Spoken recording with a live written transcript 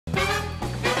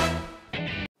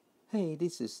Hey,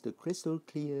 this is the crystal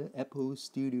clear Apple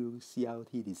Studio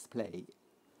CRT Display.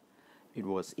 It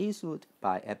was issued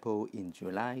by Apple in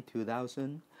July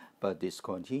 2000 but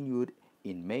discontinued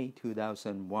in May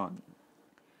 2001.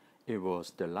 It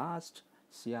was the last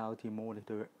CRT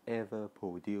monitor ever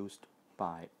produced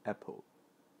by Apple.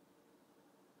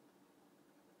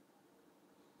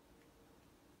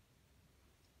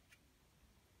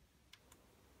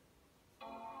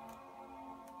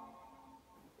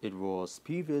 It was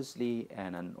previously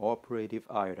an unoperative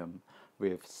item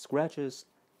with scratches,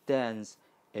 dents,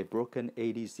 a broken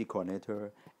ADC connector,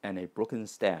 and a broken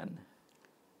stand.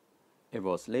 It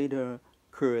was later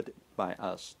cured by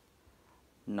us.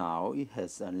 Now it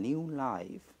has a new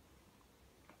life.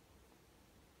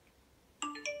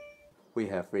 We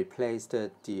have replaced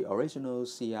the original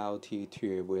CRT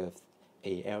tube with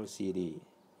a LCD,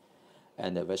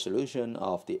 and the resolution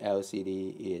of the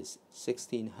LCD is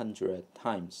 1600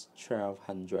 x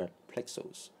 1200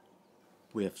 pixels.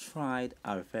 We have tried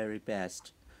our very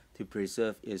best to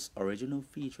preserve its original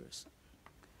features.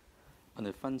 On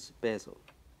the front bezel,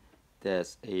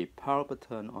 there's a power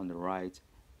button on the right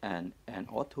and an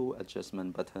auto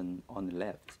adjustment button on the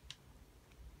left.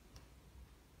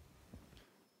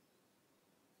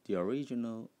 The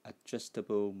original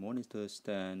adjustable monitor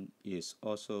stand is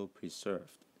also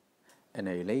preserved, and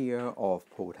a layer of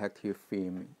protective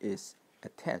film is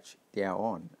attached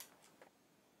thereon.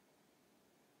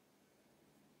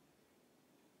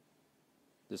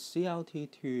 The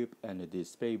CRT tube and the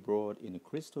display board in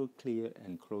crystal clear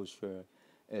enclosure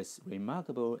is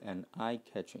remarkable and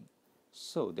eye-catching,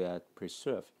 so they are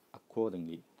preserved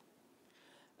accordingly.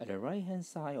 At the right-hand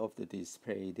side of the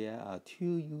display, there are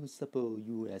two usable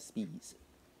USBs.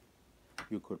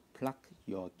 You could plug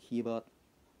your keyboard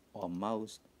or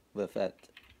mouse with it.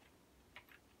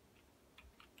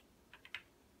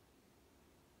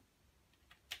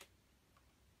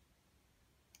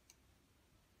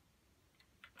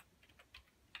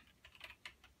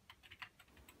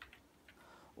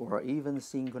 Or even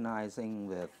synchronizing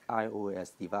with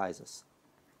iOS devices.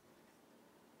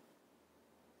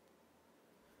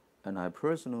 And I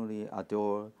personally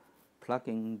adore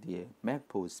plugging the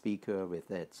MacBook speaker with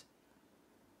it.